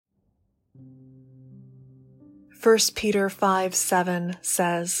1 Peter 5:7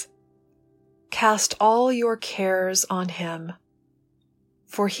 says, "Cast all your cares on him,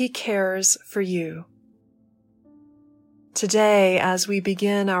 for he cares for you." Today, as we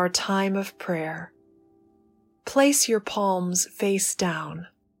begin our time of prayer, place your palms face down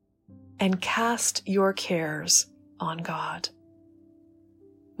and cast your cares on God.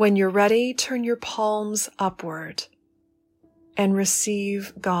 When you're ready, turn your palms upward and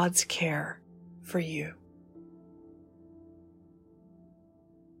receive God's care for you.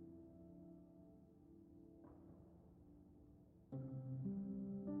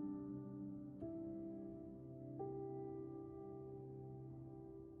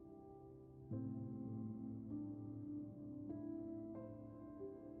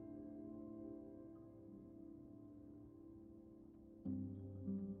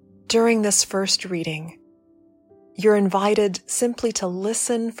 During this first reading, you're invited simply to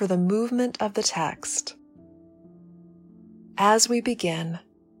listen for the movement of the text. As we begin,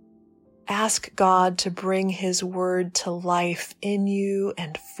 ask God to bring His Word to life in you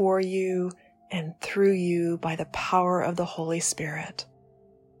and for you and through you by the power of the Holy Spirit.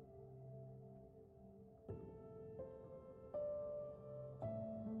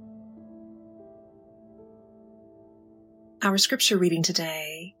 Our scripture reading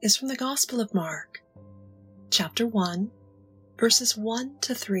today is from the Gospel of Mark, chapter 1, verses 1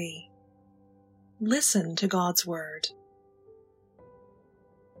 to 3. Listen to God's Word.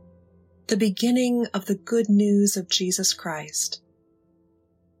 The beginning of the good news of Jesus Christ.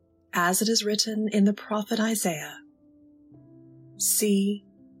 As it is written in the prophet Isaiah, "See,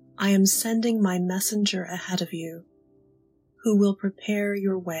 I am sending my messenger ahead of you, who will prepare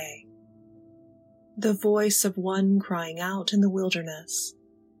your way. The voice of one crying out in the wilderness,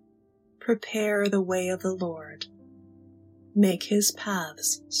 prepare the way of the Lord, make his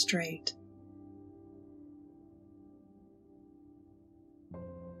paths straight."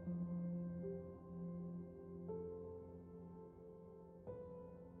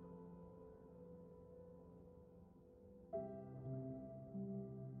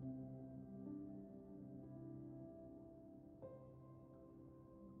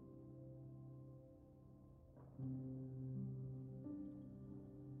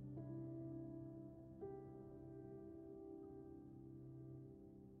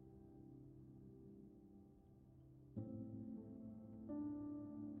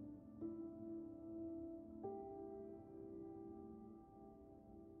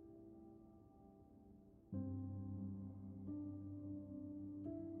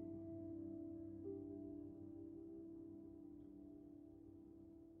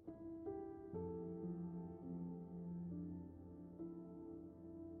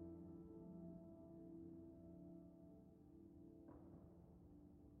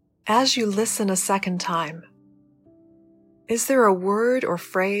 As you listen a second time, is there a word or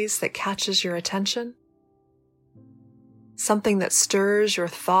phrase that catches your attention? Something that stirs your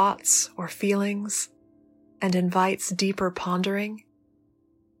thoughts or feelings and invites deeper pondering?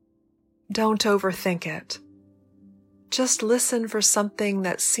 Don't overthink it. Just listen for something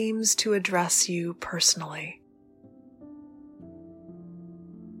that seems to address you personally.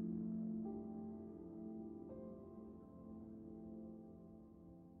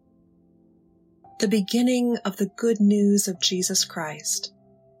 The beginning of the good news of Jesus Christ.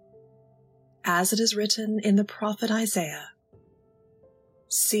 As it is written in the prophet Isaiah,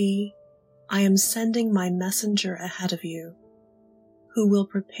 "See, I am sending my messenger ahead of you, who will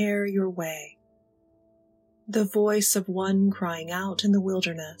prepare your way. The voice of one crying out in the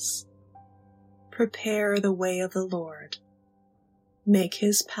wilderness, prepare the way of the Lord, make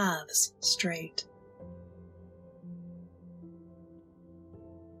his paths straight."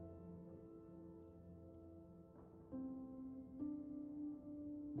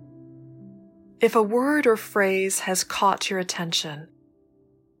 If a word or phrase has caught your attention,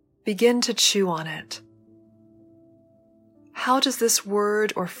 begin to chew on it. How does this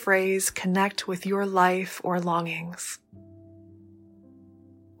word or phrase connect with your life or longings?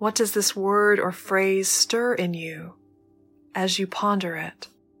 What does this word or phrase stir in you as you ponder it?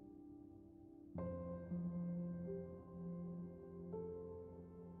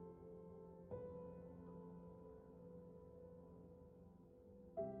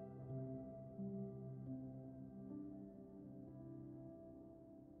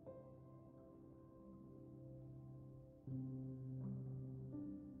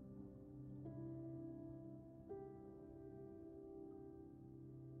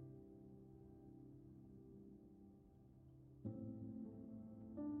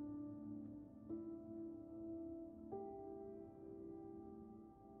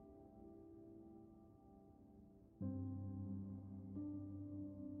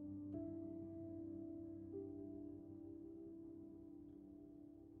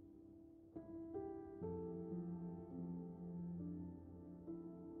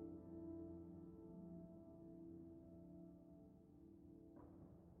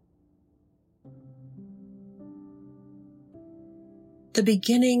 the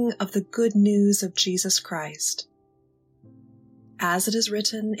beginning of the good news of Jesus Christ. As it is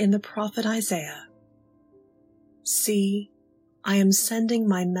written in the prophet Isaiah, "See, I am sending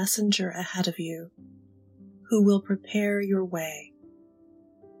my messenger ahead of you, who will prepare your way."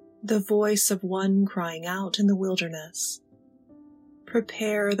 The voice of one crying out in the wilderness,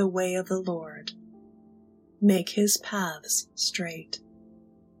 "Prepare the way of the Lord, make his paths straight."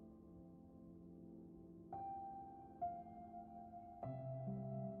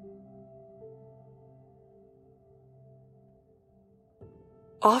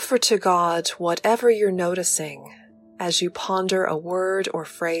 Offer to God whatever you're noticing as you ponder a word or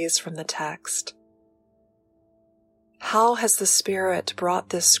phrase from the text. How has the Spirit brought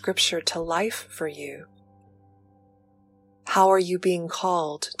this scripture to life for you? How are you being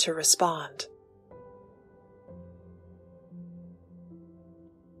called to respond?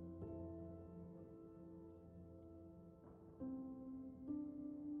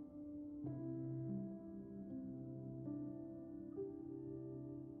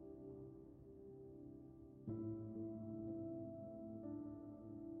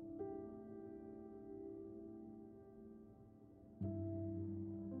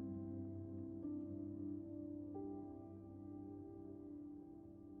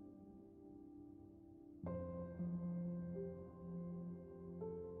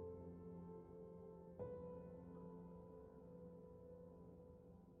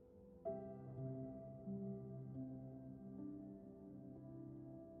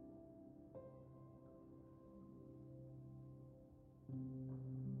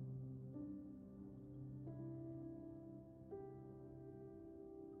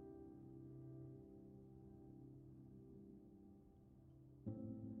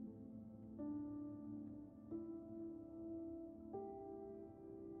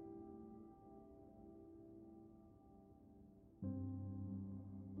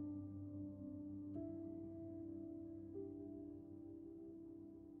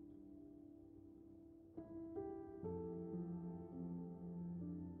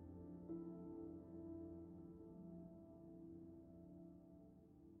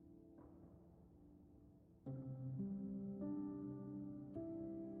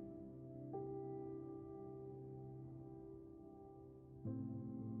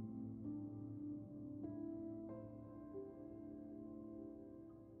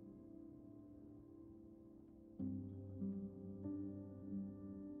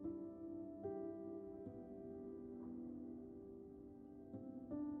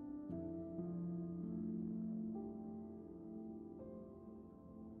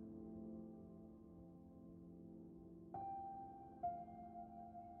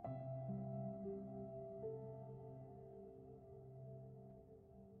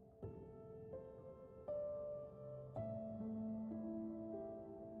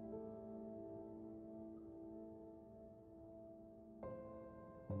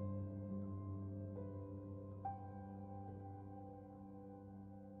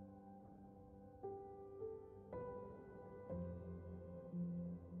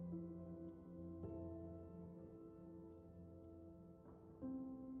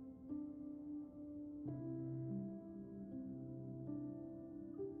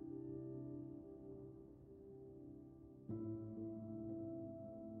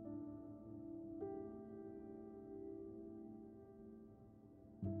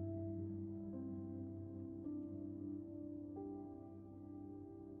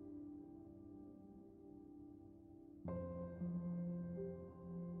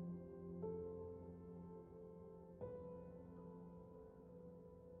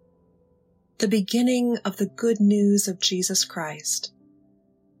 The beginning of the good news of Jesus Christ.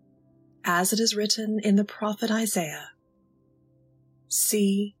 As it is written in the prophet Isaiah,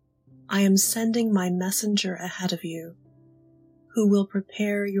 "See, I am sending my messenger ahead of you, who will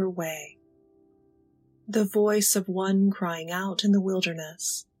prepare your way." The voice of one crying out in the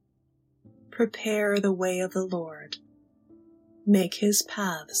wilderness, "Prepare the way of the Lord, make his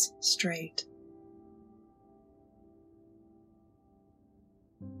paths straight."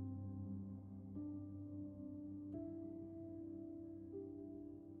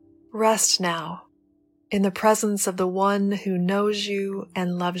 Rest now in the presence of the one who knows you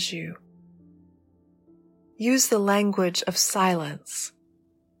and loves you. Use the language of silence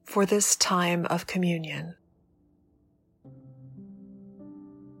for this time of communion.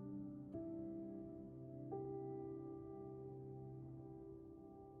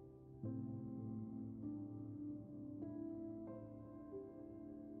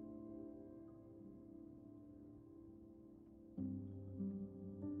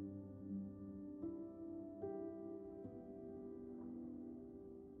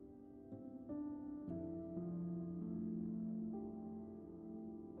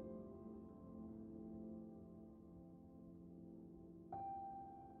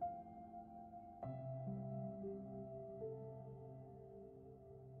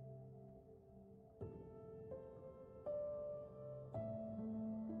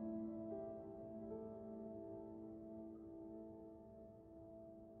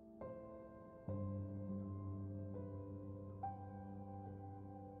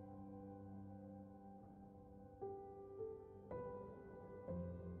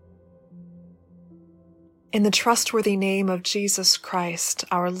 In the trustworthy name of Jesus Christ,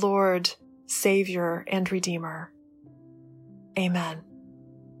 our Lord, Savior, and Redeemer. Amen.